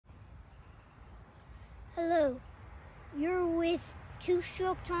Hello, you're with Two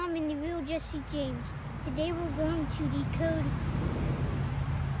Stroke Tom and the real Jesse James. Today we're going to decode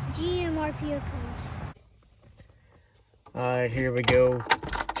GM RPO codes. Alright, here we go.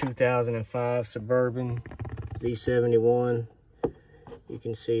 2005 Suburban Z71. You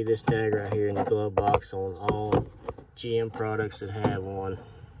can see this tag right here in the glove box on all GM products that have one.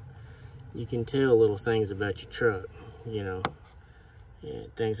 You can tell little things about your truck, you know.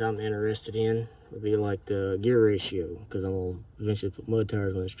 Things I'm interested in would be like the gear ratio, because I'm gonna eventually put mud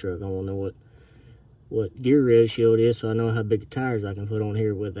tires on this truck. I want to know what gear ratio it is, so I know how big of tires I can put on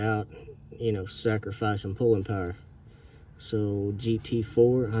here without, you know, sacrificing pulling power. So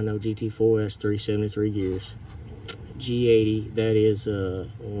GT4, I know GT4 has 373 gears. G80, that is a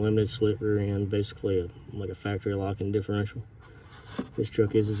limited slip rear end, basically like a factory locking differential. This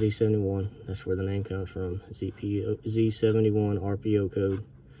truck is a Z71. That's where the name comes from. Z71 RPO code.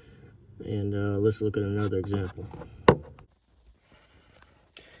 And let's look at another example.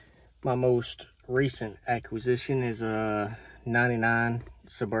 My most recent acquisition is a 99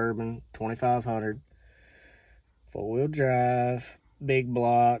 Suburban 2500. Four-wheel drive, big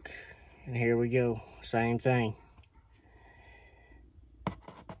block. And here we go. Same thing.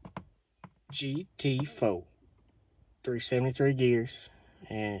 GT4. 373 gears,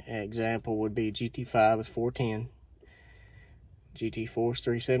 and an example would be GT5 is 410, GT4 is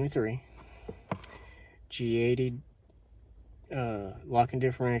 373, G80 locking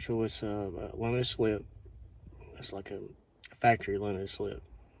differential is limited slip. It's like a factory limited slip.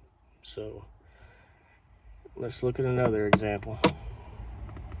 So let's look at another example.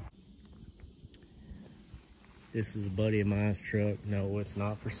 This is a buddy of mine's truck. No, it's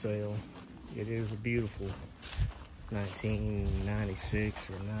not for sale. It is a beautiful 1996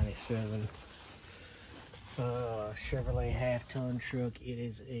 or 97 Chevrolet half-ton truck. It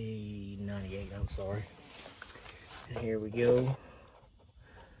is a 98, I'm sorry. And here we go.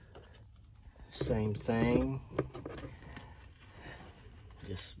 Same thing.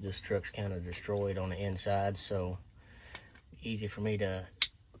 This truck's kind of destroyed on the inside, so easy for me to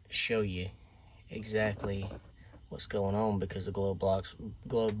show you exactly what's going on because the glove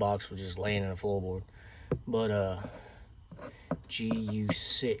box was just laying in the floorboard. But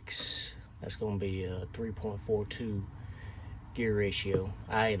GU6, that's going to be a 3.42 gear ratio.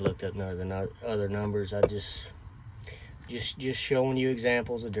 I ain't looked up other numbers. I just showing you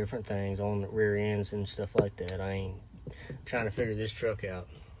examples of different things on the rear ends and stuff like that. I ain't trying to figure this truck out.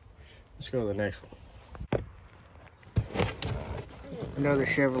 Let's go to the next one. Another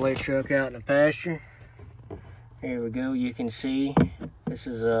Chevrolet truck out in the pasture. Here we go. You can see this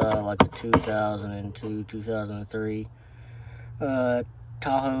is like a 2002, 2003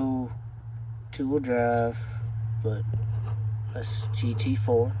 Tahoe two-wheel drive, but that's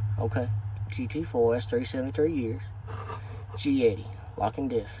GT4. Okay, GT4, that's 373 gears. G80, locking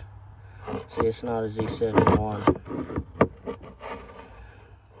diff. See, it's not a Z71.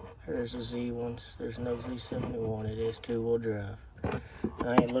 There's a Z1. There's no Z71. It is two-wheel drive.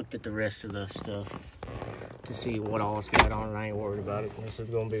 I ain't looked at the rest of the stuff to see what all it's got on it. I ain't worried about it. This is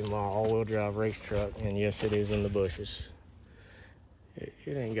going to be my all-wheel drive race truck, and yes, it is in the bushes. It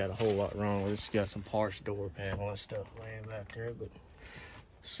ain't got a whole lot wrong with it. It's got some parts, door panel and stuff laying back there, but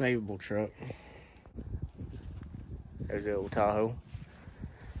savable truck. There's the old Tahoe.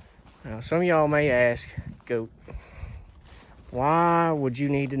 Now, some of y'all may ask, Goat, why would you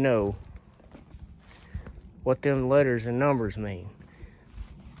need to know what them letters and numbers mean?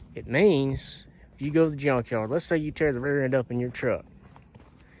 It means if you go to the junkyard, let's say you tear the rear end up in your truck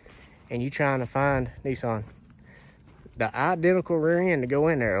and you're trying to find, Nissan, the identical rear end to go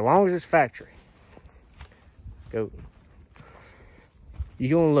in there, as long as it's factory. Go.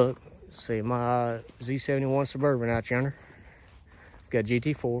 You're gonna look, see my Z71 Suburban out yonder. It's got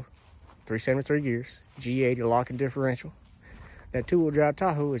GT4, 373 gears, G80 locking differential. That two-wheel drive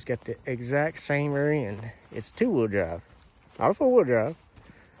Tahoe has got the exact same rear end. It's two-wheel drive, not a four-wheel drive.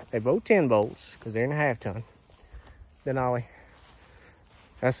 They both 10 bolts because they're in a half-ton. Denali.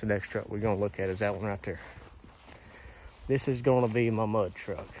 That's the next truck we're gonna look at, is that one right there. This is gonna be my mud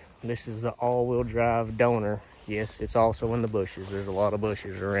truck. This is the all-wheel drive donor. Yes, it's also in the bushes. There's a lot of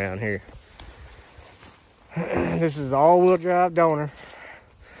bushes around here. This is the all-wheel drive donor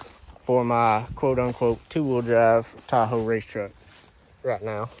for my quote-unquote two-wheel drive Tahoe race truck. Right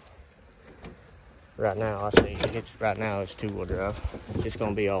now, I see right now it's two-wheel drive. It's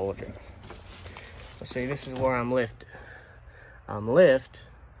gonna be all-wheel drive. But see, this is where I'm lifted. I'm lifted,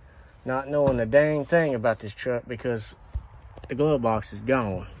 not knowing a dang thing about this truck because the glove box is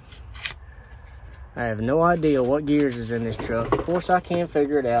gone. I have no idea what gears is in this truck. Of course, I can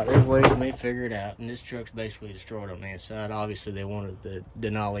figure it out. There's ways for me to figure it out. And this truck's basically destroyed on the inside. Obviously, they wanted the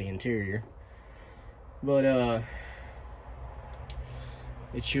Denali interior. But,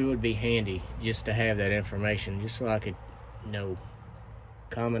 it sure would be handy just to have that information, just so I could know.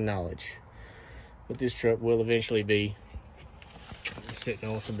 Common knowledge. But this truck will eventually be sitting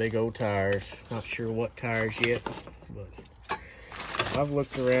on some big old tires. Not sure what tires yet, but I've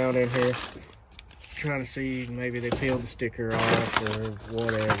looked around in here trying to see maybe they peeled the sticker off or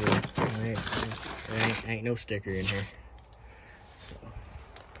whatever. Ain't no sticker in here. So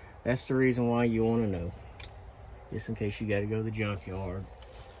that's the reason why you want to know. Just in case you got to go to the junkyard.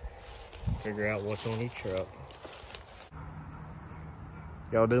 Figure out what's on your truck.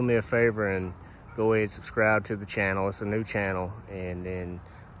 Y'all do me a favor and go ahead and subscribe to the channel. It's a new channel. And then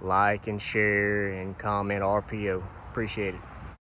like and share and comment RPO. Appreciate it.